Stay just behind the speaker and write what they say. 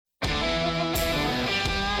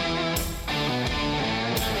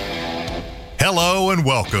Hello and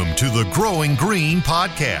welcome to the Growing Green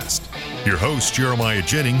podcast. Your host, Jeremiah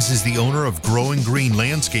Jennings, is the owner of Growing Green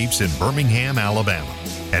Landscapes in Birmingham, Alabama,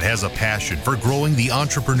 and has a passion for growing the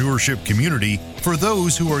entrepreneurship community for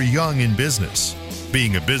those who are young in business.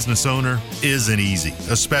 Being a business owner isn't easy,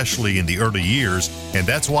 especially in the early years, and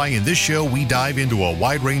that's why in this show we dive into a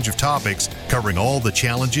wide range of topics covering all the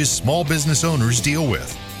challenges small business owners deal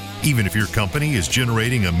with. Even if your company is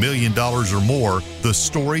generating $1 million or more, the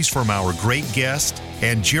stories from our great guest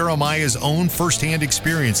and Jeremiah's own firsthand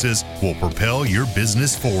experiences will propel your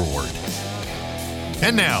business forward.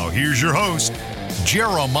 And now, here's your host,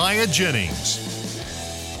 Jeremiah Jennings.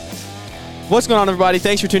 What's going on, everybody?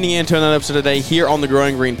 Thanks for tuning in to another episode today here on the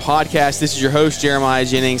Growing Green podcast. This is your host, Jeremiah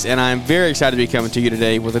Jennings, and I'm very excited to be coming to you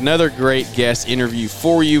today with another great guest interview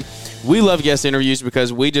for you. We love guest interviews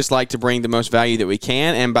because we just like to bring the most value that we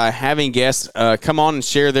can, and by having guests come on and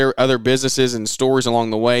share their other businesses and stories along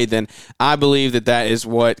the way, then I believe that is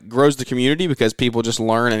what grows the community, because people just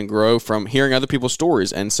learn and grow from hearing other people's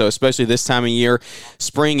stories. And so especially this time of year,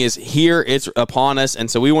 spring is here, it's upon us, and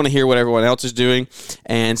so we want to hear what everyone else is doing.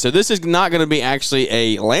 And so this is not going to be actually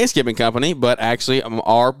a landscaping company, but actually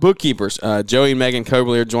our bookkeepers. Joey and Megan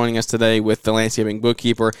Cobley are joining us today with the Landscaping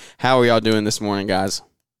Bookkeeper. How are y'all doing this morning, guys?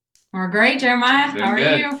 We're great, Jeremiah. How are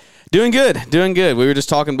you? Doing good. We were just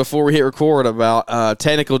talking before we hit record about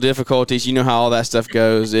technical difficulties. You know how all that stuff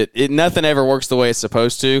goes. It nothing ever works the way it's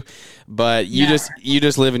supposed to, but you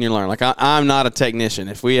just live and you learn. Like I'm not a technician.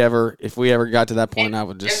 If we ever got to that point, I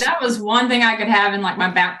would just. If that was one thing I could have in like my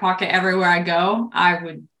back pocket everywhere I go, I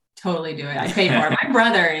would totally do it. I pay for it. My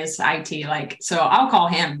brother is IT, so I'll call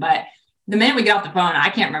him, but the minute we got off the phone, I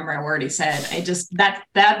can't remember a word he said. It just,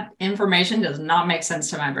 that information does not make sense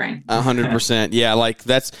to my brain. 100%. Yeah,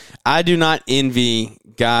 I do not envy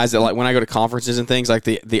guys that, like, when I go to conferences and things, like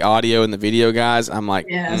the audio and the video guys, I'm like,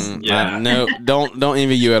 no, don't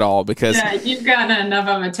envy you at all, because you've gotten enough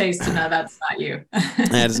of a taste to know that's not you.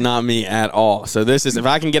 That is not me at all. So this is, if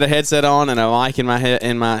I can get a headset on and a mic in my head,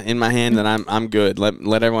 in my hand, then I'm good.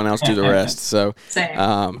 Let everyone else do the rest. So, same.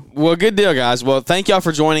 Well, good deal, guys. Well, thank y'all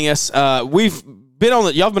for joining us. Y'all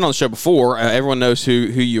have been on the show before. Everyone knows who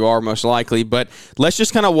you are, most likely. But let's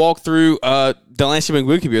just kind of walk through the Landscaping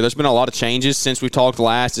Bookkeeper. There's been a lot of changes since we talked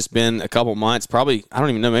last. It's been a couple months, probably, I don't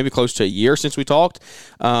even know, maybe close to a year since we talked,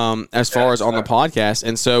 as far as on the podcast.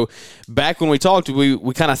 And so back when we talked,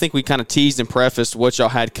 we kind of teased and prefaced what y'all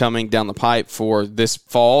had coming down the pipe for this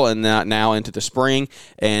fall and now into the spring.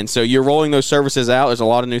 And so you're rolling those services out. There's a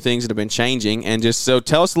lot of new things that have been changing. And just so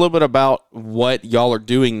tell us a little bit about what y'all are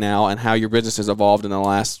doing now and how your business has evolved in the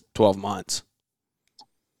last 12 months.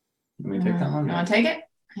 Let me take that one. You want to take it?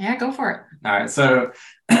 Yeah, go for it. All right. So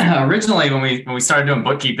originally when we started doing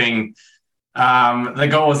bookkeeping, the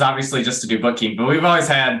goal was obviously just to do bookkeeping, but we've always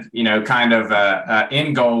had, kind of a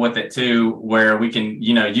end goal with it too, where we can,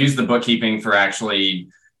 use the bookkeeping for actually,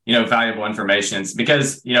 valuable information. It's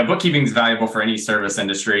because, bookkeeping is valuable for any service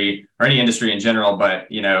industry or any industry in general, but,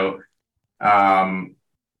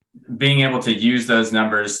 being able to use those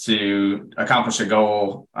numbers to accomplish a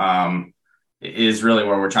goal is really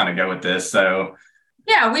where we're trying to go with this. So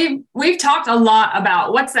yeah, we've talked a lot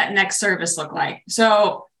about what's that next service look like.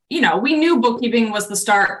 So, we knew bookkeeping was the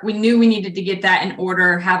start. We knew we needed to get that in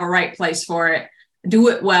order, have a right place for it, do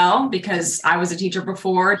it well, because I was a teacher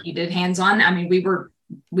before. He did hands-on. I mean, we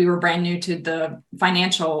were brand new to the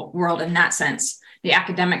financial world in that sense, the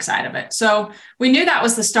academic side of it. So we knew that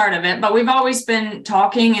was the start of it, but we've always been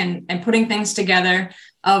talking and putting things together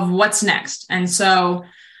of what's next. And so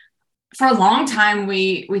for a long time,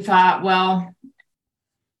 we thought, well,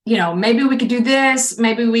 maybe we could do this.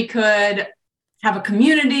 Maybe we could have a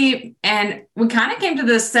community. And we kind of came to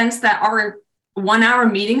the sense that our 1-hour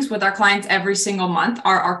meetings with our clients every single month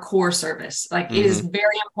are our core service. It is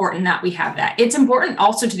very important that we have that. It's important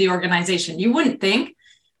also to the organization. You wouldn't think,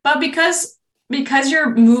 but because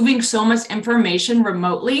you're moving so much information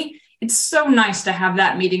remotely, it's so nice to have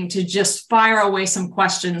that meeting to just fire away some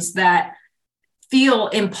questions that feel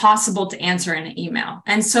impossible to answer in an email.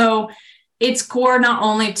 And so it's core not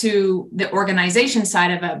only to the organization side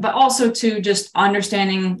of it, but also to just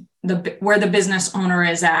understanding where the business owner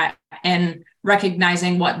is at and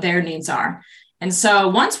recognizing what their needs are. And so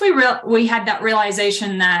once we had that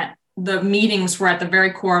realization that the meetings were at the very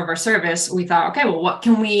core of our service, we thought, okay, well, what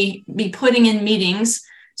can we be putting in meetings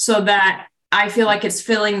so that I feel like it's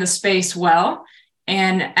filling the space well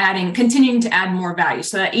and continuing to add more value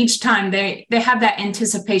so that each time they have that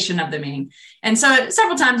anticipation of the meeting. And so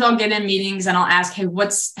several times I'll get in meetings and I'll ask, hey,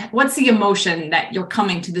 what's the emotion that you're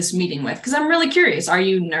coming to this meeting with? Because I'm really curious. Are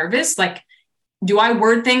you nervous? do I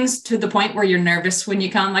word things to the point where you're nervous when you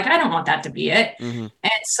come? Like, I don't want that to be it. Mm-hmm.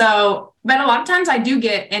 And so, but a lot of times I do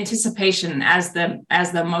get anticipation as the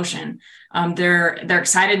emotion. They're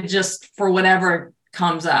excited just for whatever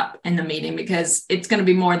comes up in the meeting, because it's going to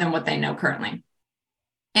be more than what they know currently.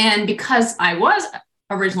 And because I was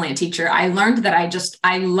originally a teacher, I learned that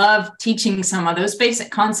I love teaching some of those basic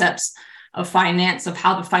concepts of finance, of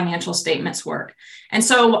how the financial statements work. And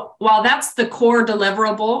so while that's the core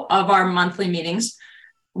deliverable of our monthly meetings,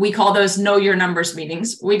 we call those Know Your Numbers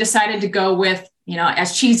meetings. We decided to go with,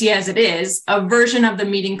 as cheesy as it is, a version of the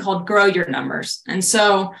meeting called Grow Your Numbers. And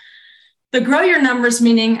so the Grow Your Numbers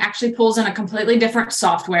meeting actually pulls in a completely different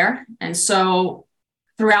software. And so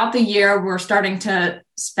throughout the year, we're starting to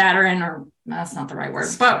spatter in, or that's not the right word,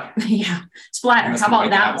 but yeah, splatter. How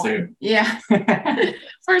about that one? Too. Yeah.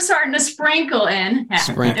 We're starting to sprinkle in. Yeah,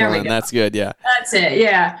 sprinkle in. That's good. Yeah. That's it.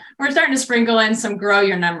 Yeah. We're starting to sprinkle in some Grow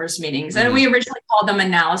Your Numbers meetings. And we originally called them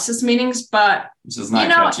analysis meetings, but it's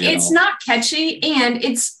not catchy. And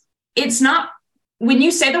it's not, when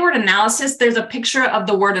you say the word analysis, there's a picture of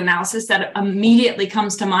the word analysis that immediately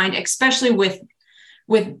comes to mind, especially with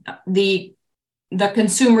the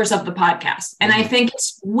consumers of the podcast. And I think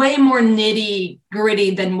it's way more nitty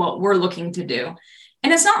gritty than what we're looking to do.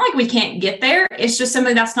 And it's not like we can't get there. It's just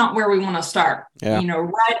simply that's not where we want to start. Yeah.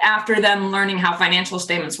 Right after them learning how financial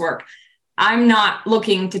statements work, I'm not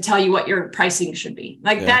looking to tell you what your pricing should be.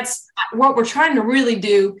 That's what we're trying to really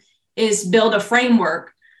do, is build a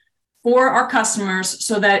framework for our customers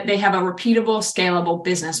so that they have a repeatable, scalable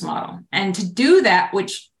business model. And to do that,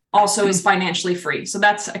 which also is financially free. So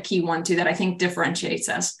that's a key one too, that I think differentiates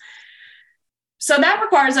us. So that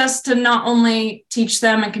requires us to not only teach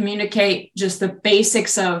them and communicate just the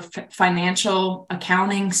basics of financial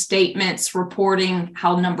accounting, statements, reporting,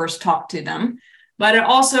 how numbers talk to them, but it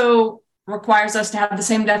also requires us to have the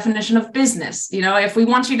same definition of business. If we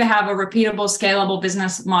want you to have a repeatable, scalable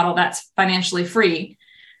business model that's financially free,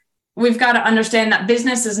 we've got to understand that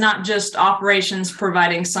business is not just operations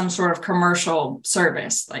providing some sort of commercial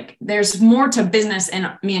service. Like, there's more to business in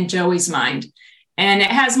me and Joey's mind. And it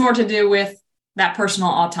has more to do with that personal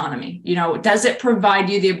autonomy. Does it provide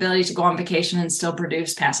you the ability to go on vacation and still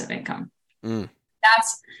produce passive income?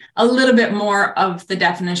 That's a little bit more of the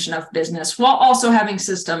definition of business, while also having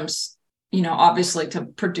systems, obviously, to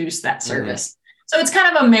produce that service. So it's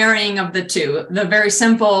kind of a marrying of the two, the very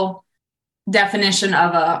simple definition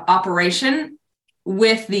of a operation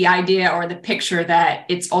with the idea or the picture that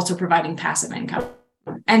it's also providing passive income.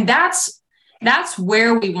 And that's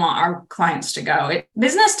where we want our clients to go.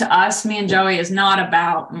 Business to us, me and Joey, is not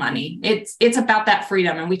about money. It's about that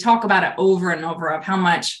freedom. And we talk about it over and over, of how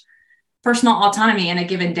much personal autonomy in a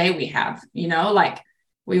given day we have. Like,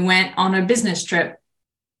 we went on a business trip,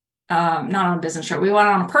 not on a business trip. We went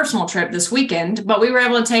on a personal trip this weekend, but we were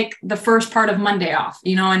able to take the first part of Monday off,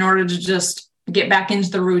 in order to just get back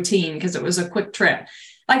into the routine, because it was a quick trip.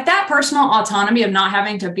 Like, that personal autonomy of not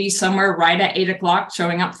having to be somewhere right at 8:00,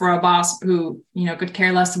 showing up for a boss who, could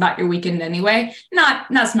care less about your weekend anyway.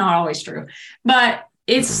 That's not always true, but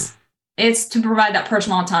it's to provide that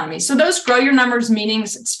personal autonomy. So those Grow Your Numbers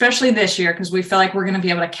meetings, especially this year, because we feel like we're going to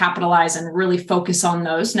be able to capitalize and really focus on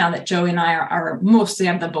those now that Joey and I are mostly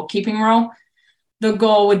of the bookkeeping role. The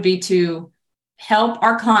goal would be to help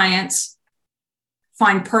our clients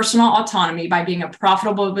find personal autonomy by being a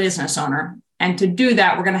profitable business owner. And to do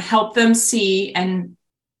that, we're going to help them see and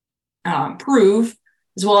prove,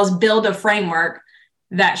 as well as build a framework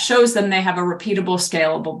that shows them they have a repeatable,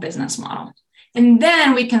 scalable business model. And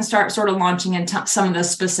then we can start sort of launching into some of the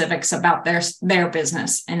specifics about their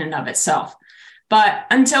business in and of itself. But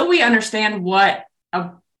until we understand what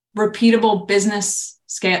a repeatable,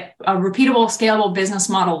 scalable business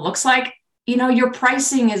model looks like, your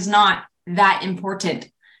pricing is not that important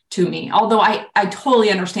to me. Although I totally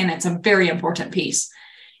understand it's a very important piece.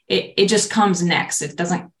 It just comes next. It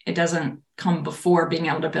doesn't come before being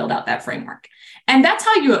able to build out that framework. And that's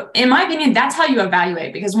how in my opinion, that's how you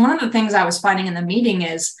evaluate. Because one of the things I was finding in the meeting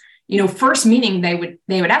is, first meeting, they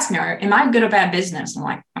would ask me, am I good or bad business? I'm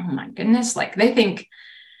like, oh my goodness. Like, they think,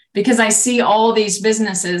 because I see all these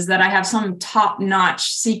businesses, that I have some top-notch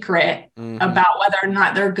secret about whether or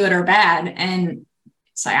not they're good or bad. And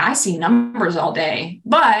it's like, I see numbers all day.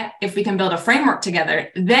 But if we can build a framework together,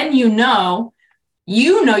 then you know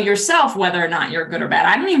yourself whether or not you're good or bad.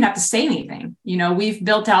 I don't even have to say anything. We've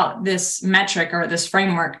built out this metric or this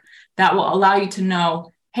framework that will allow you to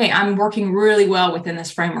know, hey, I'm working really well within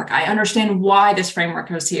this framework. I understand why this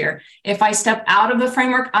framework is here. If I step out of the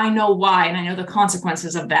framework, I know why, and I know the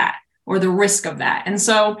consequences of that or the risk of that. And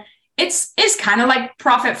so it's kind of like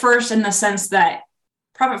profit first, in the sense that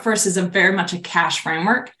Profit First is a very much a cash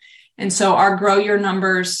framework. And so our grow your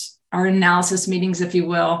numbers, our analysis meetings, if you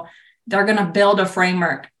will, they're going to build a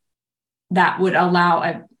framework that would allow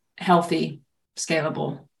a healthy,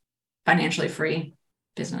 scalable, financially free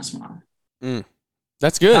business model.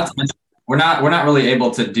 That's good. We're not really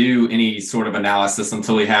able to do any sort of analysis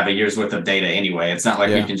until we have a year's worth of data anyway. It's not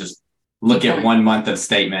like we can just look at 1 month of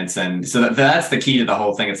statements. And so that's the key to the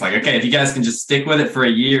whole thing. It's like, okay, if you guys can just stick with it for a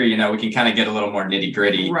year, we can kind of get a little more nitty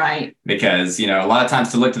gritty. Right. Because, a lot of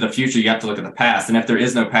times to look to the future, you have to look at the past. And if there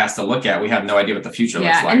is no past to look at, we have no idea what the future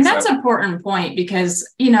looks like. And that's an important point because,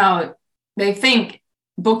 they think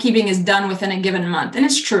bookkeeping is done within a given month. And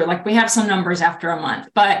it's true. Like we have some numbers after a month,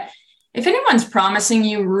 but if anyone's promising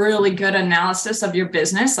you really good analysis of your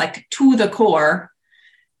business, like to the core,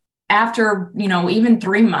 after, even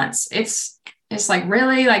 3 months, it's like,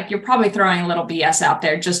 really, like you're probably throwing a little BS out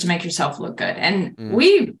there just to make yourself look good. And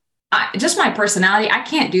just my personality, I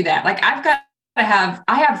can't do that. Like I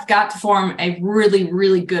have got to form a really,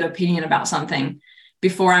 really good opinion about something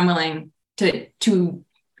before I'm willing to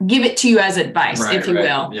give it to you as advice, if you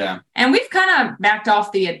will. Yeah. And we've kind of backed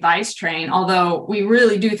off the advice train, although we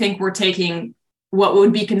really do think we're taking what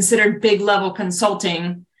would be considered big level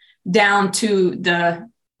consulting down to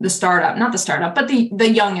the startup, not the startup, but the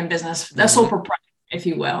young in business, the sole proprietor, if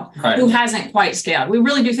you will, who hasn't quite scaled. We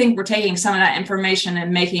really do think we're taking some of that information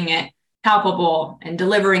and making it palpable and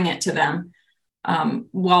delivering it to them,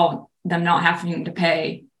 while them not having to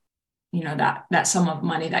pay, that sum of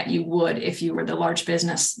money that you would if you were the large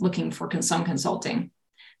business looking for some consulting.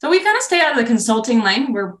 So we kind of stay out of the consulting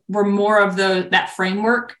lane. We're more of that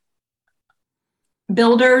framework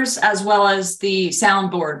builders as well as the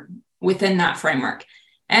soundboard within that framework.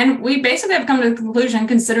 And we basically have come to the conclusion,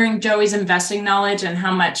 considering Joey's investing knowledge and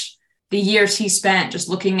how much the years he spent just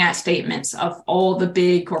looking at statements of all the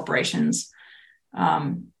big corporations,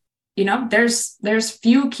 there's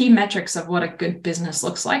few key metrics of what a good business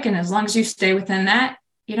looks like. And as long as you stay within that,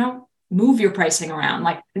 move your pricing around,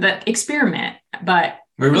 like the experiment. But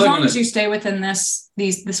as long as you stay within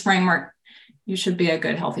this framework, you should be a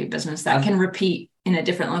good, healthy business that can repeat in a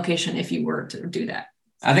different location if you were to do that.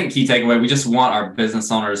 I think key takeaway, we just want our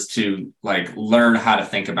business owners to learn how to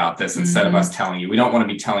think about this instead of us telling you. We don't want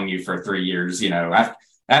to be telling you for 3 years,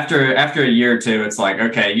 after a year or two, it's like,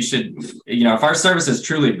 okay, you should, if our service is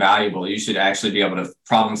truly valuable, you should actually be able to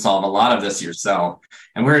problem solve a lot of this yourself.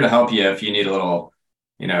 And we're here to help you if you need a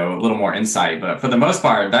little more insight. But for the most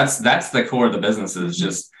part, that's the core of the business is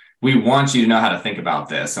just, we want you to know how to think about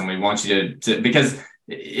this. And we want you to because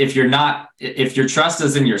if your trust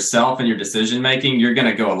is in yourself and your decision making, you're going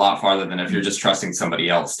to go a lot farther than if you're just trusting somebody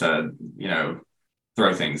else to,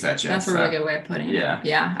 throw things at you. That's a really good way of putting it.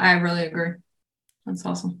 Yeah, I really agree. That's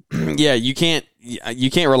awesome. Yeah, you can't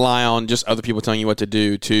rely on just other people telling you what to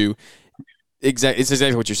do it's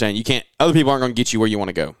exactly what you're saying. Other people aren't going to get you where you want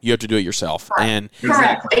to go. You have to do it yourself. Right. And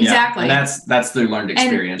Correct. Exactly. Yeah. And that's through learned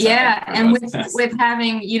experience. And with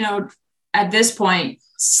having, at this point,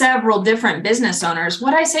 several different business owners,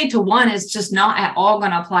 what I say to one is just not at all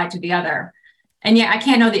going to apply to the other. And yet I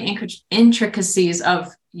can't know the intricacies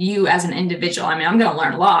of you as an individual. I mean, I'm going to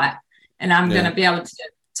learn a lot and I'm going to be able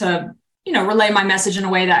to relay my message in a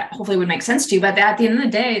way that hopefully would make sense to you. But at the end of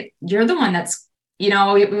the day, you're the one that's,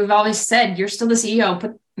 we've always said, you're still the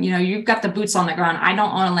CEO, you've got the boots on the ground. I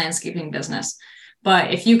don't own a landscaping business,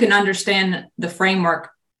 but if you can understand the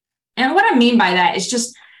framework, and what I mean by that is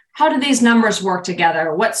just, how do these numbers work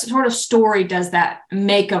together? What sort of story does that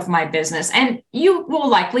make of my business? And you will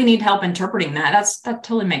likely need help interpreting that. That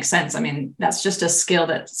totally makes sense. I mean, that's just a skill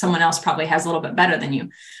that someone else probably has a little bit better than you.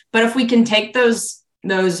 But if we can take those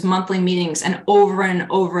monthly meetings and over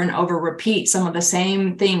and over repeat some of the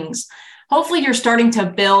same things, hopefully you're starting to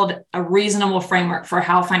build a reasonable framework for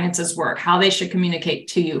how finances work, how they should communicate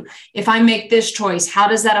to you. If I make this choice, how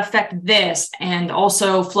does that affect this and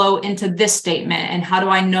also flow into this statement? And how do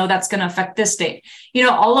I know that's going to affect this state?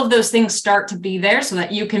 All of those things start to be there so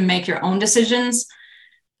that you can make your own decisions.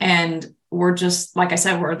 And we're just, like I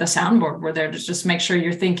said, we're the soundboard. We're there to just make sure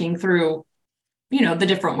you're thinking through the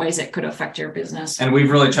different ways it could affect your business. And we've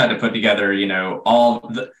really tried to put together,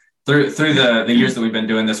 through the years that we've been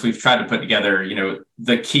doing this, we've tried to put together,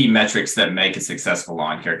 the key metrics that make a successful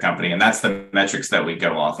lawn care company. And that's the metrics that we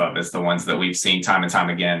go off of, is the ones that we've seen time and time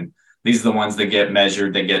again. These are the ones that get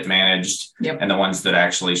measured, that get managed, and the ones that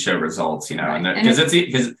actually show results, Right. And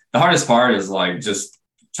because the hardest part is just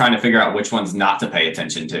trying to figure out which ones not to pay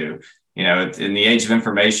attention to. In the age of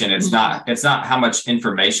information, it's not how much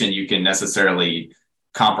information you can necessarily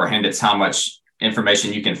comprehend. It's how much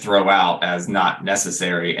information you can throw out as not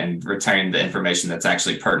necessary and retain the information that's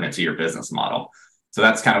actually pertinent to your business model. So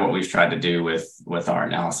that's kind of what we've tried to do with our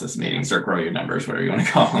analysis meetings, or grow your numbers, whatever you want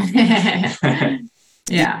to call them.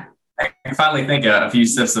 Yeah. I can finally think a few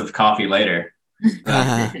sips of coffee later.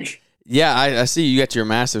 Yeah, I see you got your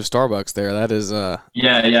massive Starbucks there. That is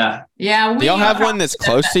Yeah. Do y'all have one that's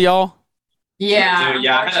close to y'all? Yeah. Dude,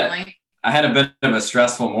 I had a bit of a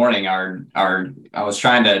stressful morning. I was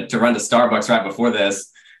trying to run to Starbucks right before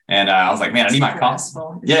this, and I was like, man, I need my coffee.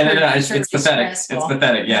 Yeah, no, it's pathetic. Stressful. It's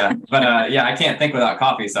pathetic. Yeah, but I can't think without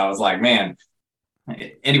coffee. So I was like, man.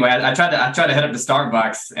 Anyway, I tried to head up to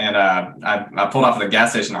Starbucks, and I pulled off at the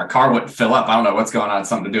gas station. Our car wouldn't fill up. I don't know what's going on.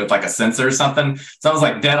 Something to do with like a sensor or something. So I was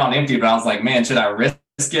like dead on empty. But I was like, man, should I risk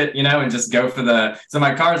it, and just go for the? So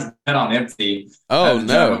my car's dead on empty. Oh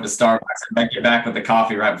no! To Starbucks and get back with the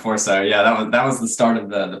coffee right before. So yeah, that was the start of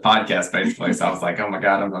the podcast basically. So I was like, oh my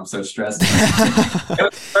god, I'm so stressed. It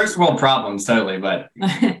was first world problems, totally. But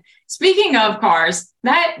speaking of cars,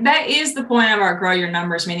 that is the point of our Grow Your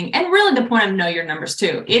Numbers meeting, and really the point of Know Your Numbers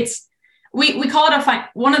too. It's we call it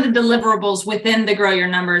one of the deliverables within the Grow Your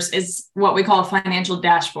Numbers is what we call a financial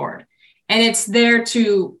dashboard, and it's there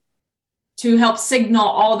to help signal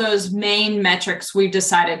all those main metrics we've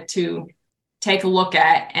decided to take a look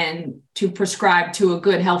at and to prescribe to a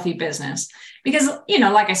good, healthy business. Because,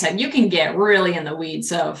 like I said, you can get really in the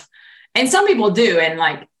weeds of, and some people do, and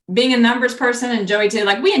like being a numbers person, and Joey too,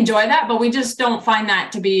 like we enjoy that, but we just don't find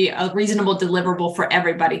that to be a reasonable deliverable for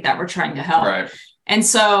everybody that we're trying to help. Right. And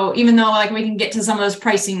so even though like we can get to some of those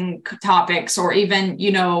pricing topics, or even,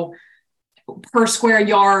 per square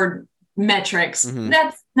yard metrics,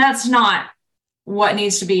 that's not what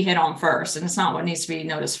needs to be hit on first, and it's not what needs to be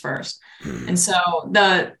noticed first. And so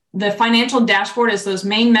the financial dashboard is those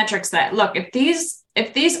main metrics that, look, if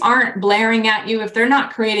these aren't blaring at you, if they're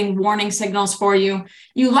not creating warning signals for you,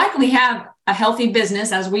 you likely have a healthy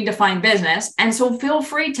business as we define business. And so feel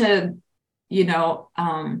free to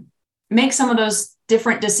make some of those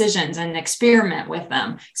different decisions and experiment with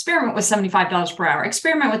them. Experiment with $75 per hour,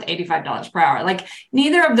 experiment with $85 per hour. Like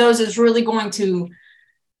neither of those is really going to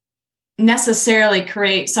necessarily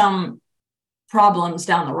create some problems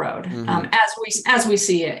down the road as we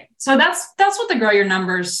see it. So that's what the Grow Your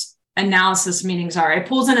Numbers analysis meetings are. It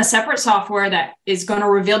pulls in a separate software that is going to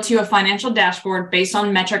reveal to you a financial dashboard based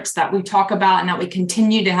on metrics that we talk about and that we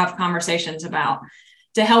continue to have conversations about,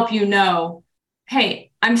 to help you know,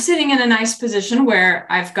 hey, I'm sitting in a nice position where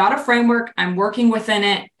I've got a framework, I'm working within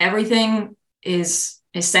it, everything is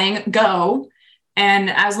saying go. And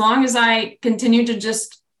as long as I continue to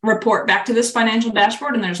just report back to this financial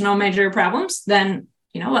dashboard and there's no major problems, then,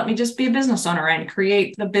 let me just be a business owner and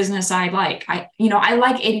create the business I like. I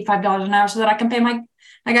like $85 an hour so that I can pay my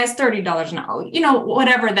guys $30 an hour,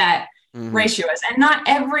 whatever that ratio is. And not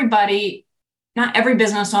every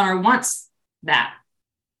business owner wants that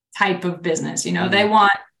type of business. They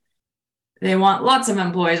want lots of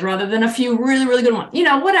employees rather than a few really, really good ones,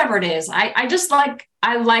 whatever it is.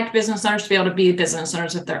 I like business owners to be able to be business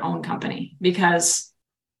owners of their own company, because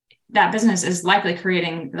that business is likely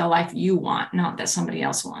creating the life you want, not that somebody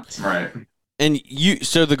else wants. Right. And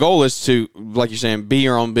so the goal is to, like you're saying, be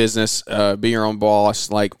your own business, be your own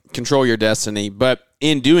boss, like control your destiny. But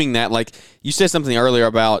in doing that, like you said something earlier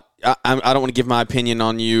about, I don't want to give my opinion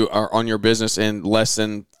on you or on your business in less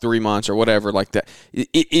than 3 months or whatever like that.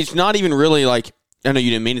 It's not even really like, I know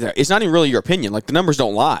you didn't mean it there. It's not even really your opinion. Like the numbers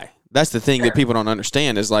don't lie. That's the thing that people don't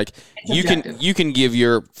understand is like you can give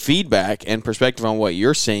your feedback and perspective on what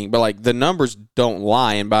you're seeing, but like the numbers don't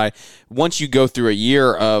lie. And once you go through a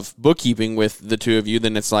year of bookkeeping with the two of you,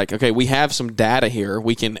 then it's like, okay, we have some data here.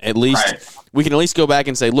 We can at least go back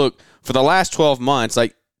and say, look, for the last 12 months,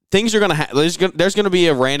 like things are going to there's going to be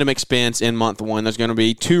a random expense in month 1. There's going to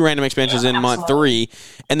be 2 random expenses in month 3.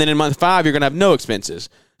 And then in month 5, you're going to have no expenses.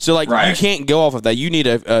 So like you can't go off of that. You need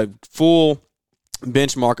a full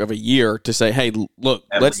benchmark of a year to say, hey, look,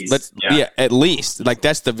 let's at least, like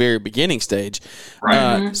that's the very beginning stage.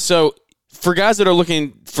 Right. So for guys that are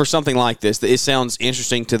looking for something like this, that it sounds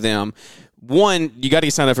interesting to them, one, you got to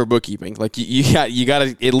get signed up for bookkeeping. Like you got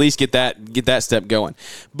to at least get that step going.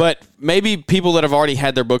 But maybe people that have already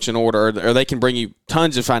had their books in order, or they can bring you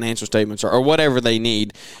tons of financial statements or whatever they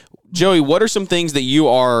need. Joey, what are some things that you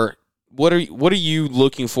are? What are you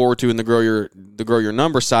looking forward to in the grow your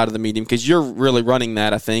number side of the meeting? Because you're really running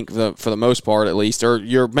that, I think, for the most part at least, or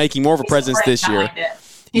you're making more of a presence this year.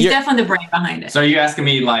 He's definitely the brain behind it. So are you asking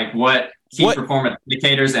me like what key performance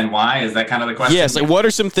indicators and why? Is that kind of the question? Yes. Like what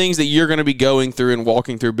are some things that you're going to be going through and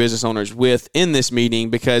walking through business owners with in this meeting?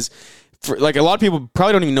 Because for, like a lot of people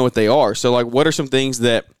probably don't even know what they are. So like what are some things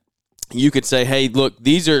that you could say, hey, look,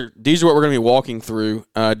 these are what we're going to be walking through.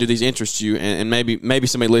 Do these interest you? And maybe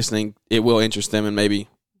somebody listening, it will interest them and maybe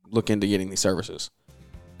look into getting these services.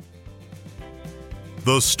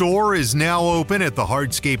 The store is now open at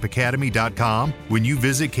thehardscapeacademy.com. When you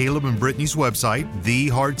visit Caleb and Brittany's website,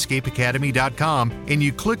 thehardscapeacademy.com, and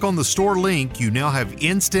you click on the store link, you now have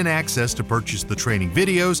instant access to purchase the training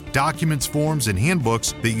videos, documents, forms, and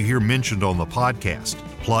handbooks that you hear mentioned on the podcast.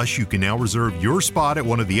 Plus, you can now reserve your spot at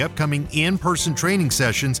one of the upcoming in-person training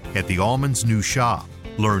sessions at the Almonds new shop.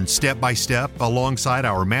 Learn step-by-step alongside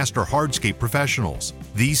our master hardscape professionals.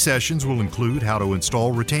 These sessions will include how to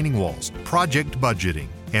install retaining walls, project budgeting,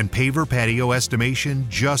 and paver patio estimation,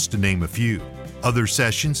 just to name a few. Other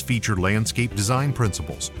sessions feature landscape design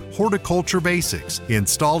principles, horticulture basics,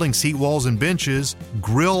 installing seat walls and benches,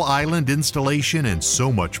 grill island installation, and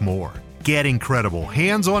so much more. Get incredible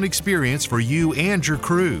hands-on experience for you and your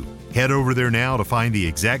crew. Head over there now to find the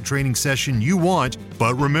exact training session you want,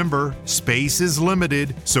 but remember, space is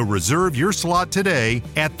limited, so reserve your slot today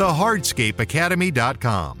at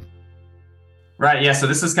thehardscapeacademy.com. Right, yeah, so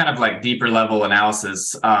this is kind of like deeper level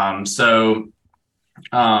analysis. I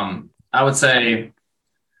would say,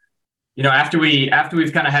 after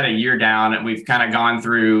we've kind of had a year down and we've kind of gone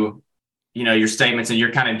through, your statements, and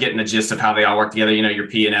you're kind of getting the gist of how they all work together, your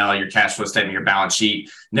P&L, your cash flow statement, your balance sheet.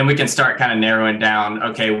 And then we can start kind of narrowing down,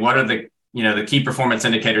 okay, what are the key performance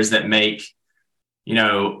indicators that make,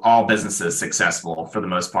 all businesses successful for the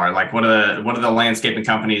most part? Like what are the landscaping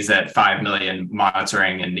companies at 5 million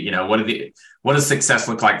monitoring, and, what does success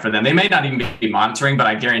look like for them? They may not even be monitoring, but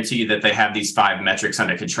I guarantee you that they have these 5 metrics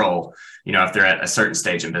under control, if they're at a certain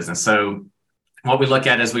stage in business. So what we look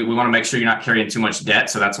at is we want to make sure you're not carrying too much debt.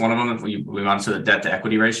 So that's one of them. We monitor the debt to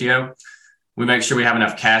equity ratio. We make sure we have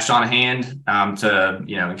enough cash on hand to,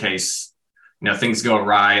 in case, things go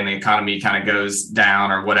awry and the economy kind of goes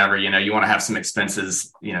down or whatever, you want to have some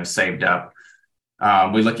expenses, saved up.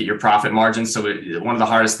 We look at your profit margin. So one of the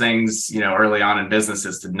hardest things, early on in business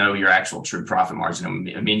is to know your actual true profit margin.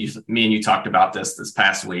 And me and you talked about this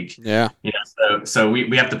past week. Yeah. So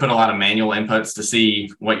we have to put a lot of manual inputs to see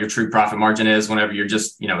what your true profit margin is whenever you're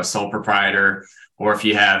just, a sole proprietor, or if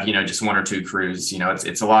you have, just 1 or 2 crews.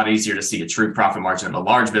 It's a lot easier to see a true profit margin of a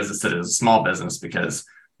large business than a small business, because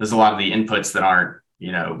there's a lot of the inputs that aren't,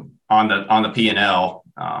 on the P&L.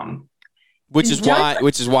 Which is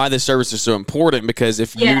why this service is so important, because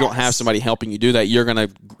if you don't have somebody helping you do that, you're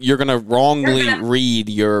gonna wrongly read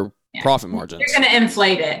your profit margins. You're gonna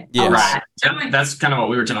inflate it. Yes. Right. That's kind of what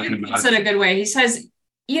we were talking about. That's in a good way. He says,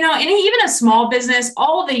 even a small business,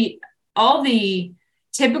 all the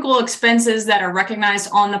typical expenses that are recognized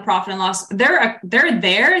on the profit and loss, they're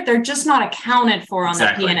there. They're just not accounted for on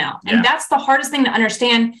the P&L. And that's the hardest thing to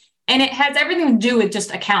understand. And it has everything to do with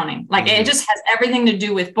just accounting. Like it just has everything to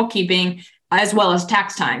do with bookkeeping as well as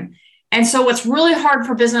tax time. And so what's really hard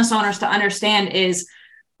for business owners to understand is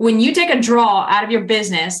when you take a draw out of your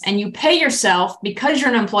business and you pay yourself because you're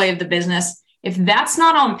an employee of the business, if that's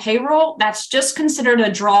not on payroll, that's just considered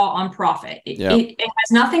a draw on profit. It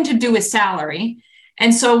has nothing to do with salary.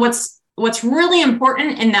 And so what's really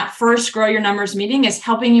important in that first Grow Your Numbers meeting is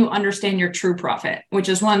helping you understand your true profit, which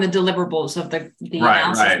is one of the deliverables of the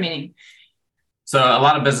analysis meeting. So a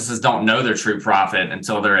lot of businesses don't know their true profit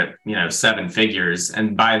until they're at, 7 figures.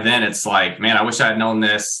 And by then it's like, man, I wish I had known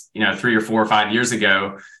this, 3 or 4 or 5 years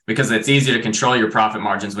ago, because it's easier to control your profit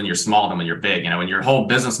margins when you're small than when you're big. When your whole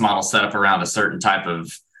business model set up around a certain type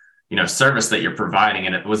of, service that you're providing,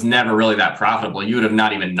 and it was never really that profitable, you would have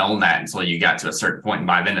not even known that until you got to a certain point. And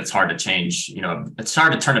by then it's hard to change, it's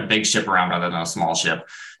hard to turn a big ship around rather than a small ship.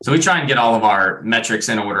 So we try and get all of our metrics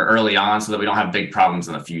in order early on so that we don't have big problems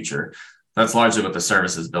in the future. That's largely what the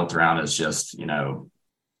service is built around, is just, and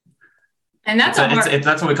that's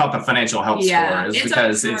that's what we call it, the financial health score, is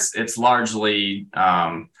because it's largely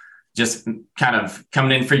just kind of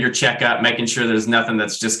coming in for your checkup, making sure there's nothing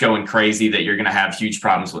that's just going crazy that you're going to have huge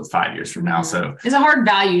problems with 5 years from now. So it's a hard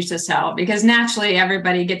value to sell, because naturally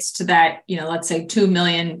everybody gets to that, let's say 2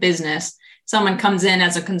 million business. Someone comes in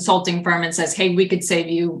as a consulting firm and says, hey, we could save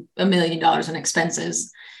you $1 million in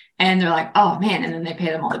expenses. And they're like, oh man. And then they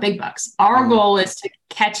pay them all the big bucks. Our goal is to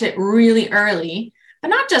catch it really early, but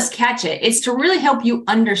not just catch it. It's to really help you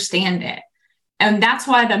understand it. And that's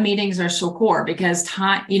why the meetings are so core, because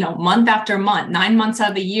time, month after month, 9 months out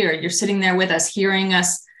of the year, you're sitting there with us, hearing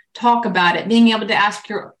us talk about it, being able to ask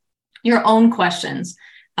your own questions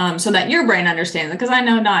so that your brain understands it. Because I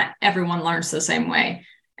know not everyone learns the same way.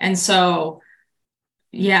 And so,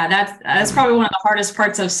 that's probably one of the hardest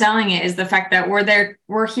parts of selling it, is the fact that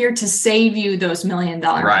we're here to save you those $1 million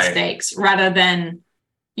mistakes rather than,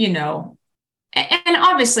 and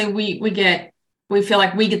obviously we feel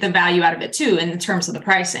like we get the value out of it too in terms of the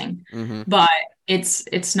pricing, but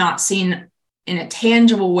it's not seen in a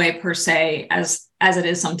tangible way per se as it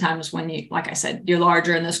is sometimes when you, like I said, you're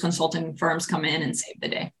larger and those consulting firms come in and save the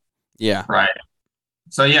day. Yeah. Right.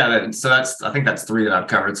 So I think that's 3 that I've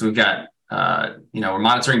covered. So we've got, we're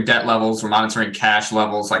monitoring debt levels, we're monitoring cash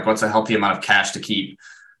levels, like what's a healthy amount of cash to keep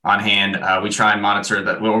on hand. We try and monitor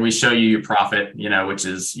that where we show you your profit, which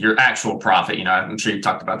is your actual profit. I'm sure you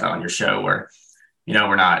talked about that on your show where,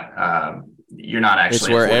 we're not, you're not actually. It's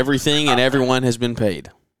where everything and everyone has been paid.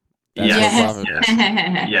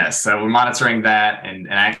 Yes. So we're monitoring that and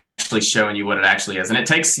actually showing you what it actually is. And it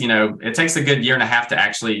takes a good year and a half to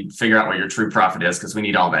actually figure out what your true profit is because we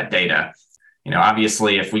need all that data.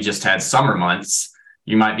 Obviously, if we just had summer months,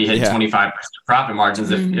 you might be hitting 25% profit margins.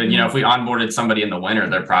 If if we onboarded somebody in the winter,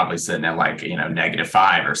 they're probably sitting at like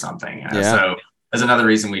 -5 or something. So there's another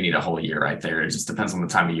reason we need a whole year right there. It just depends on the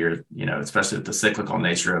time of year, especially with the cyclical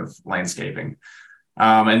nature of landscaping.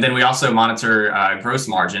 And then we also monitor gross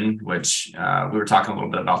margin, which we were talking a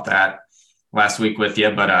little bit about that last week with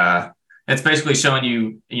you, but it's basically showing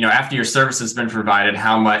you, after your service has been provided,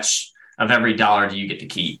 how much of every dollar do you get to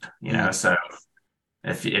keep, so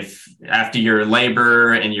if after your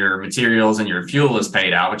labor and your materials and your fuel is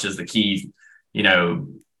paid out, which is the key,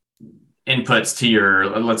 inputs to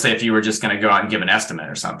your, let's say if you were just going to go out and give an estimate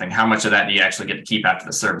or something, how much of that do you actually get to keep after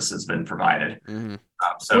the service has been provided?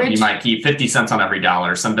 You might keep 50 cents on every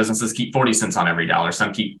dollar. Some businesses keep 40 cents on every dollar.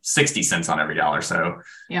 Some keep 60 cents on every dollar. So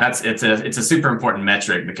it's a super important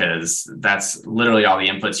metric because that's literally all the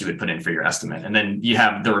inputs you would put in for your estimate. And then you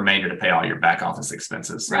have the remainder to pay all your back office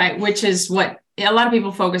expenses. Right. Which is what a lot of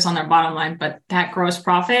people focus on their bottom line, but that gross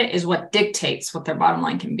profit is what dictates what their bottom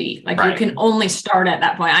line can be. Like you can only start at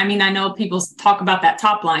that point. I mean, I know people talk about that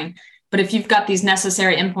top line, but if you've got these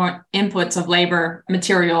necessary inputs of labor,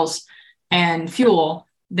 materials, and fuel,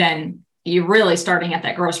 then you're really starting at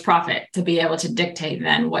that gross profit to be able to dictate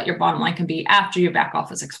then what your bottom line can be after your back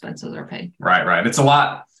office expenses are paid. Right. It's a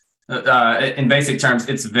lot. In basic terms,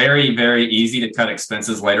 it's very, very easy to cut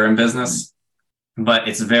expenses later in business, but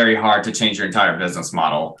it's very hard to change your entire business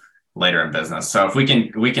model later in business. So if we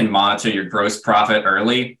can monitor your gross profit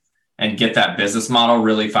early and get that business model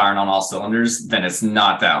really firing on all cylinders, then it's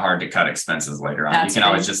not that hard to cut expenses later on. You can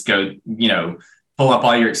always just go, pull up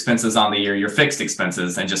all your expenses on the year, your fixed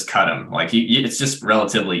expenses, and just cut them. Like it's just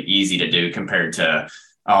relatively easy to do compared to,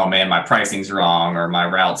 oh man, my pricing's wrong or my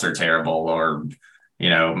routes are terrible or,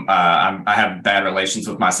 I have bad relations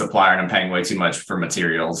with my supplier and I'm paying way too much for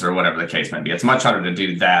materials or whatever the case may be. It's much harder to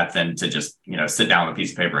do that than to just, sit down with a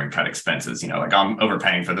piece of paper and cut expenses, like I'm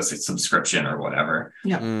overpaying for this subscription or whatever.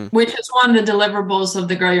 Yeah. Which is one of the deliverables of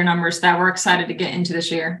the Grow Your Numbers that we're excited to get into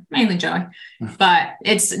this year, mainly Joey, but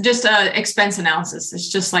it's just a expense analysis. It's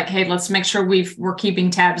just like, hey, let's make sure we're keeping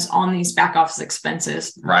tabs on these back office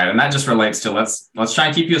expenses. Right. And that just relates to let's try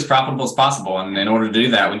and keep you as profitable as possible. And in order to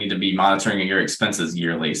do that, we need to be monitoring your expenses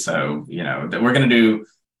yearly. So, that we're going to do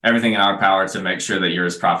everything in our power to make sure that you're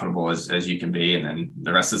as profitable as you can be. And then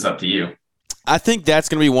the rest is up to you. I think that's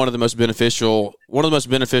going to be one of the most beneficial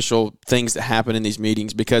things that happen in these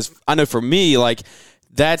meetings, because I know for me, like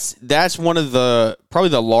that's one of probably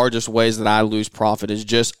the largest ways that I lose profit is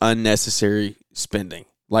just unnecessary spending.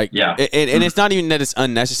 Like, and it's not even that it's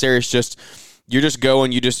unnecessary. It's just, you're just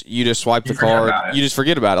going, you just swipe the card, you just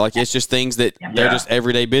forget about it. Like it's just things that they're just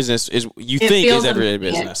everyday business is everyday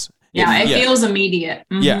business. It feels immediate.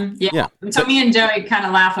 Yeah. So me and Joey kind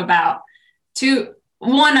of laugh about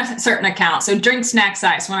one certain account. So Drink Snacks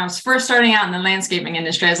Ice. When I was first starting out in the landscaping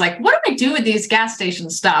industry, I was like, what do I do with these gas station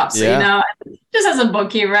stops? So, just as a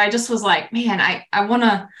bookkeeper, I just was like, man, I want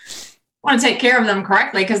to take care of them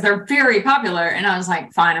correctly because they're very popular. And I was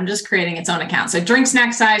like, fine, I'm just creating its own account. So Drink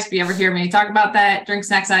Snacks Ice, if you ever hear me talk about that, Drink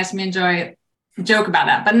Snacks Ice, me and Joey joke about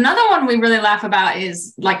that. But another one we really laugh about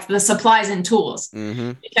is like the supplies and tools,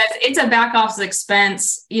 because it's a back office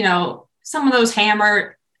expense. Some of those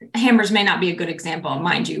hammers may not be a good example,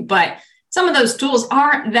 mind you, but some of those tools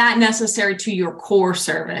aren't that necessary to your core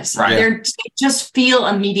service. Right. They just feel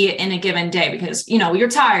immediate in a given day because, you're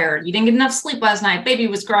tired. You didn't get enough sleep last night. Baby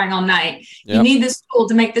was crying all night. Yep. You need this tool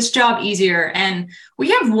to make this job easier. And we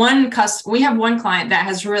have one client that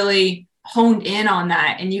has really honed in on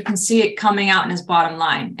that, and you can see it coming out in his bottom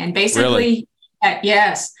line. And basically,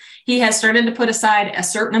 yes, he has started to put aside a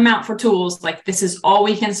certain amount for tools. Like this is all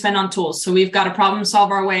we can spend on tools. So we've got to problem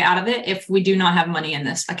solve our way out of it if we do not have money in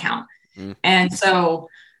this account. And so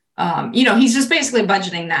he's just basically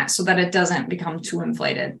budgeting that so that it doesn't become too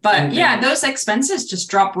inflated. But those expenses just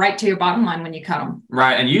drop right to your bottom line when you cut them.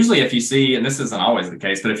 Right. And usually if you see, and this isn't always the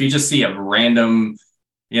case, but if you just see a random,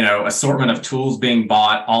 assortment of tools being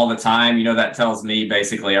bought all the time, that tells me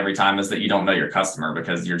basically every time is that you don't know your customer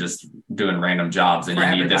because you're just doing random jobs and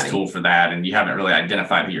you need this tool for that. And you haven't really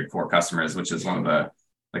identified who your core customer is, which is one of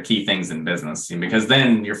the key things in business, because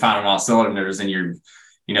then you're firing all cylinders and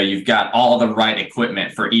you've got all the right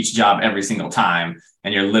equipment for each job every single time.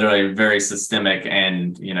 And you're literally very systemic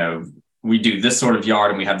and, we do this sort of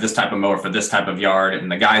yard and we have this type of mower for this type of yard. And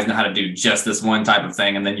the guys know how to do just this one type of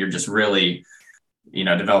thing. And then you're just really,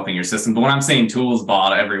 developing your system. But when I'm seeing tools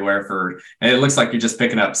bought everywhere it looks like you're just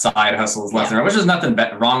picking up side hustles left and right, which is nothing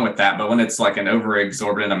wrong with that. But when it's like an over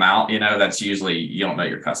exorbitant amount, that's usually, you don't know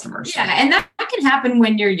your customers. Yeah. And that can happen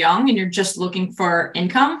when you're young and you're just looking for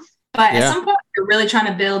income. But at some point, you're really trying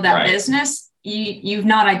to build that business. You've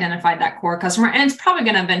not identified that core customer, and it's probably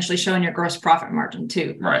going to eventually show in your gross profit margin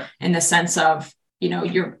too. Right. In the sense of,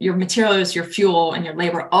 your materials, your fuel, and your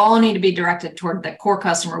labor all need to be directed toward the core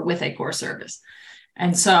customer with a core service.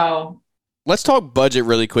 And so, let's talk budget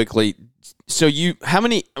really quickly. So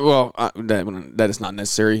that is not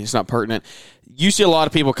necessary. It's not pertinent. You see a lot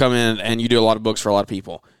of people come in, and you do a lot of books for a lot of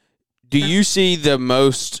people. Do you see the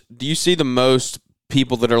most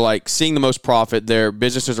people that are like seeing the most profit, their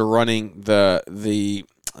businesses are running the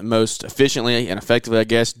most efficiently and effectively, I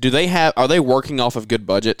guess? Are they working off of good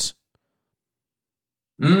budgets?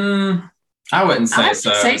 I wouldn't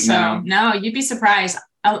say so. No, you'd be surprised.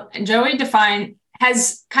 Joey Define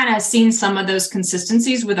has kind of seen some of those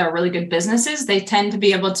consistencies with our really good businesses. They tend to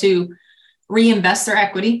be able to reinvest their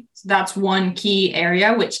equity. So that's one key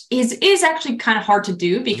area, which is actually kind of hard to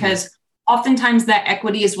do because oftentimes that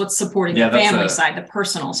equity is what's supporting the family side, the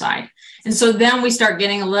personal side. And so then we start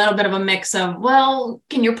getting a little bit of a mix of, well,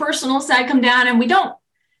 can your personal side come down? And we don't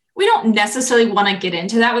necessarily want to get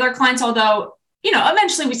into that with our clients, although,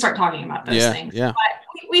 eventually we start talking about those things. Yeah.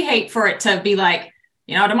 But we hate for it to be like,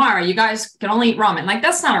 tomorrow you guys can only eat ramen. Like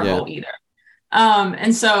that's not our goal either.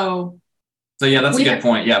 And so that's a good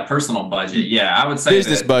point. Yeah. Personal budget. Yeah. I would say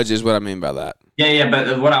business budget is what I mean by that. Yeah.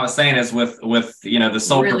 But what I was saying is with the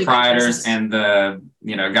sole really proprietors and the,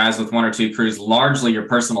 guys with one or two crews, largely your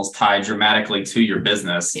personal's tied dramatically to your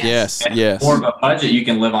business. Yes. And more of a budget you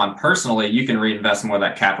can live on personally, you can reinvest more of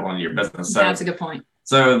that capital into your business. So that's a good point.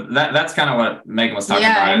 So that's kind of what Megan was talking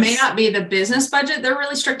about. Yeah, it may not be the business budget they're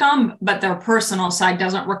really strict on, but their personal side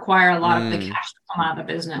doesn't require a lot of the cash to come out of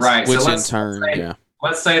the business. Right. Which in turn,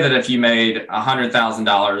 let's say that if you made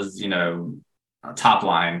 $100,000, top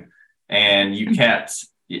line, and you kept,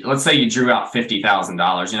 let's say you drew out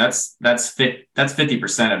 $50,000, that's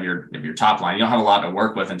 50% of your top line. You don't have a lot to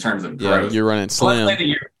work with in terms of growth. You're running slim.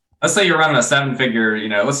 Let's say you're running a 7-figure,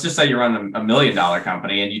 let's just say you're running $1 million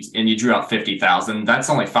company and you drew out 50,000. That's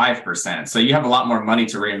only 5%. So you have a lot more money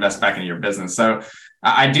to reinvest back into your business. So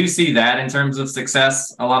I do see that in terms of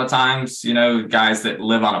success. A lot of times, guys that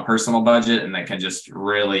live on a personal budget and that can just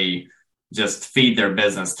really just feed their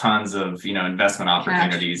business tons of, investment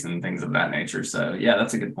opportunities and things of that nature. So yeah,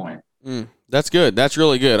 that's a good point. That's good. That's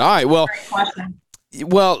really good. All right.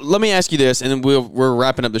 Well, let me ask you this, and then we're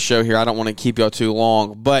wrapping up the show here. I don't want to keep y'all too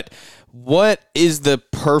long, but what is the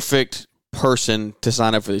perfect person to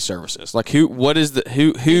sign up for these services? Like who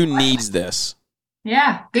needs this?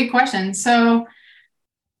 Yeah, good question. So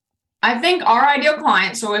I think our ideal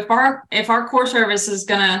client, so if our core service is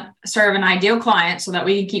going to serve an ideal client so that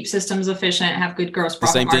we can keep systems efficient, have good gross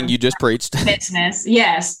profit. The same thing you just preached. Business,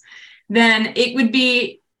 yes. Then it would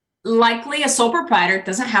be likely a sole proprietor. It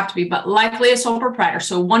doesn't have to be, but likely a sole proprietor.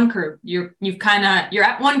 So one crew, you're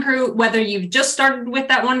at one crew, whether you've just started with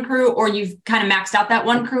that one crew or you've kind of maxed out that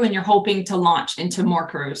one crew and you're hoping to launch into more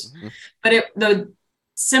crews. But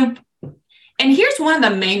and here's one of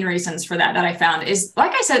the main reasons for that I found is,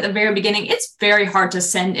 like I said at the very beginning, it's very hard to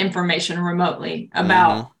send information remotely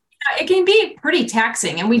about, it can be pretty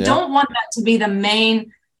taxing, and we don't want that to be the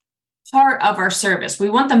main part of our service. We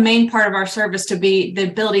want the main part of our service to be the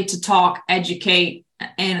ability to talk, educate,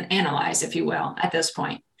 and analyze, if you will, at this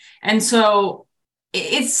point. And so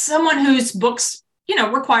it's someone whose books,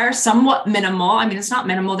 require somewhat minimal. I mean, it's not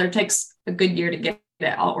minimal. There takes a good year to get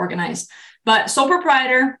it all organized, but sole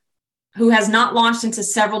proprietor who has not launched into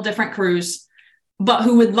several different crews, but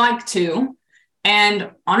who would like to.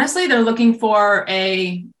 And honestly, they're looking for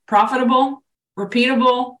a profitable,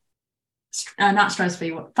 repeatable, not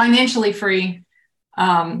stress-free, financially free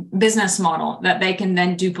business model that they can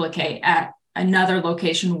then duplicate at another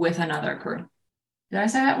location with another crew. Did I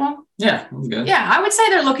say that well? Yeah, that's good. Yeah, I would say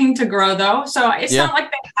they're looking to grow though. So it's not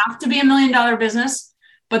like they have to be $1 million business,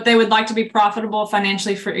 but they would like to be profitable,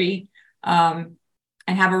 financially free, and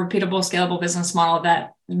have a repeatable, scalable business model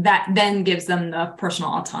that then gives them the personal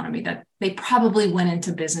autonomy that they probably went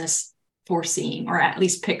into business foreseeing, or at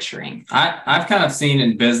least picturing. I've kind of seen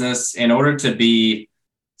in business, in order to be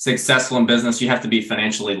successful in business, you have to be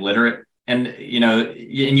financially literate. And,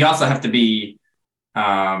 you also have to be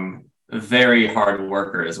a very hard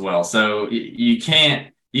worker as well. So you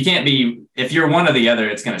can't be, if you're one or the other,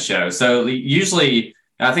 it's going to show. So usually,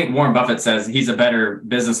 I think Warren Buffett says he's a better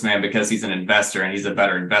businessman because he's an investor, and he's a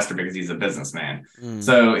better investor because he's a businessman.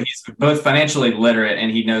 So he's both financially literate,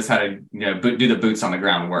 and he knows how to, do the boots on the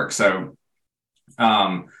ground work. So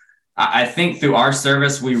I think through our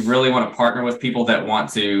service, we really want to partner with people that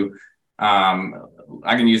want to,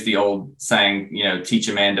 I can use the old saying, teach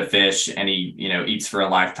a man to fish and he, eats for a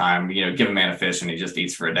lifetime, give a man a fish and he just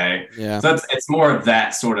eats for a day. Yeah. So it's more of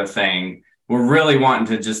that sort of thing. We're really wanting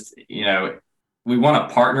to just, we want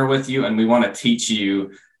to partner with you, and we want to teach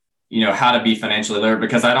you, how to be financially literate,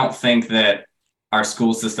 because I don't think that our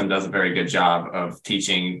school system does a very good job of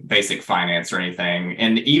teaching basic finance or anything.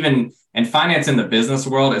 And finance in the business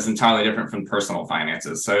world is entirely different from personal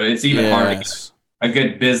finances. So it's even hard to get a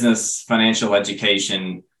good business financial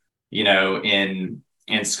education,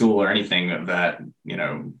 in school or anything of that,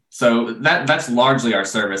 So that's largely our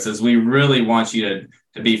service, is we really want you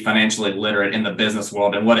to be financially literate in the business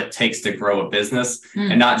world and what it takes to grow a business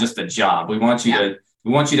and not just a job. We want you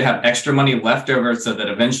to have extra money left over so that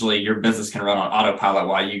eventually your business can run on autopilot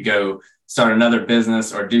while you go start another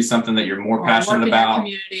business or do something that you're more passionate about,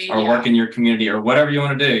 or work in your community, or whatever you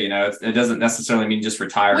want to do. It doesn't necessarily mean just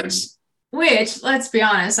retire. Which, let's be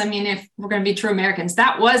honest, I mean, if we're going to be true Americans,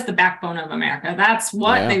 that was the backbone of America. That's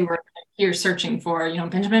what they were here searching for.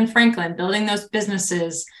 Benjamin Franklin, building those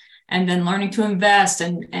businesses, and then learning to invest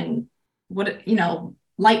and what,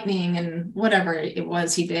 lightning and whatever it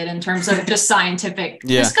was he did in terms of just scientific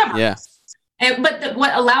discoveries. Yeah. But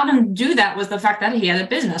what allowed him to do that was the fact that he had a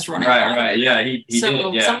business running. Right. Yeah. He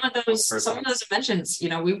did. Yeah. Some of those inventions,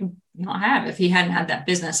 we would not have if he hadn't had that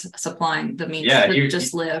business supplying the means to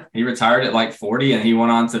just live. He retired at like 40, and he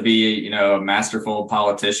went on to be, a masterful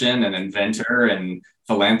politician and inventor and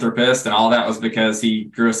philanthropist. And all that was because he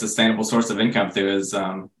grew a sustainable source of income through his,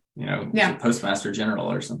 postmaster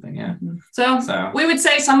general or something. Yeah. Mm-hmm. So we would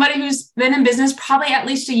say somebody who's been in business probably at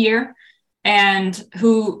least a year, and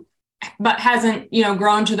but hasn't,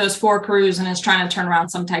 grown to those 4 crews and is trying to turn around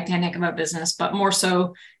some Titanic of a business, but more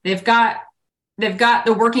so they've got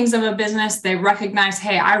the workings of a business. They recognize,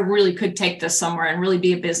 hey, I really could take this somewhere and really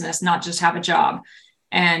be a business, not just have a job.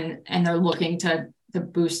 And they're looking to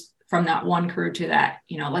boost from that 1 crew to that,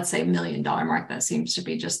 let's say $1 million mark. That seems to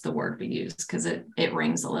be just the word we use because it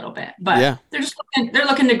rings a little bit, but they're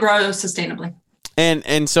looking to grow sustainably.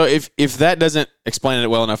 And so if that doesn't explain it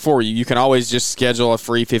well enough for you, you can always just schedule a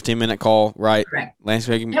free 15-minute call, right? Correct.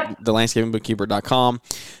 thelandscapingbookkeeper.com.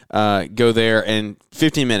 Go there, and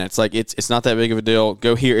 15 minutes. Like it's not that big of a deal.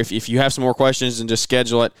 Go here. If you have some more questions, and just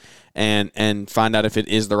schedule it and find out if it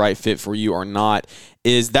is the right fit for you or not.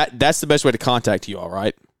 That's the best way to contact you all,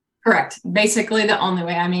 right? Correct. Basically the only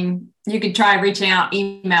way. I mean, you could try reaching out,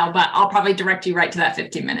 email, but I'll probably direct you right to that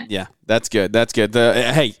 15-minute. Yeah, that's good.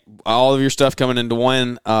 Hey, all of your stuff coming into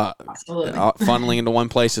one, funneling into one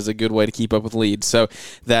place is a good way to keep up with leads. So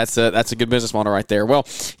that's a good business model right there. Well,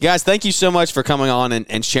 guys, thank you so much for coming on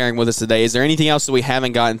and sharing with us today. Is there anything else that we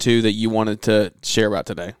haven't gotten to that you wanted to share about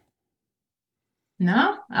today?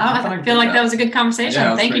 No, I feel like that was a good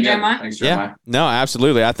conversation. Thank you, Jeremiah. Thanks, Jeremiah. Yeah, no,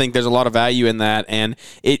 absolutely. I think there's a lot of value in that, and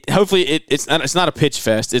it's not a pitch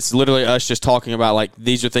fest. It's literally us just talking about like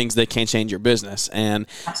these are things that can change your business, and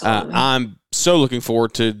I'm so looking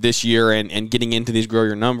forward to this year and getting into these grow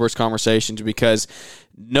your numbers conversations, because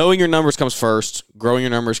knowing your numbers comes first, growing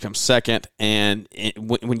your numbers comes second, and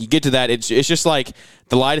when you get to that, it's just like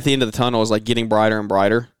the light at the end of the tunnel is like getting brighter and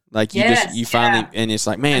brighter. Like you finally, and it's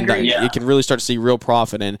like, man, you can really start to see real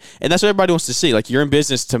profit. And that's what everybody wants to see. Like you're in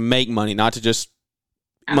business to make money, not to just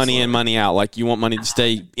money in, money out. Like you want money to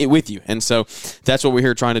stay with you. And so that's what we're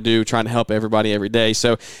here trying to do, trying to help everybody every day.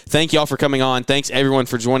 So thank you all for coming on. Thanks everyone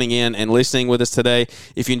for joining in and listening with us today.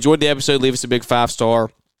 If you enjoyed the episode, leave us a big 5-star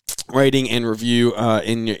rating and review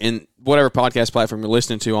in whatever podcast platform you're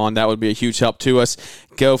listening to on. That would be a huge help to us.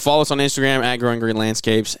 Go follow us on Instagram at Growing Green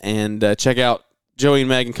Landscapes, and check out Joey and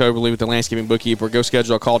Megan Coberly with the Landscaping Bookkeeper. Go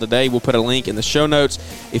schedule a call today. We'll put a link in the show notes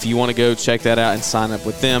if you want to go check that out and sign up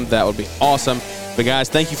with them. That would be awesome. But guys,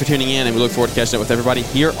 thank you for tuning in, and we look forward to catching up with everybody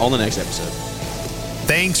here on the next episode.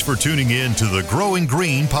 Thanks for tuning in to the Growing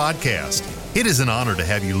Green podcast. It is an honor to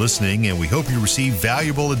have you listening, and we hope you receive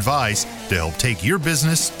valuable advice to help take your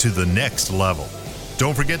business to the next level.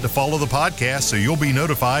 Don't forget to follow the podcast so you'll be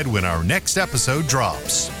notified when our next episode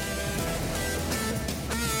drops.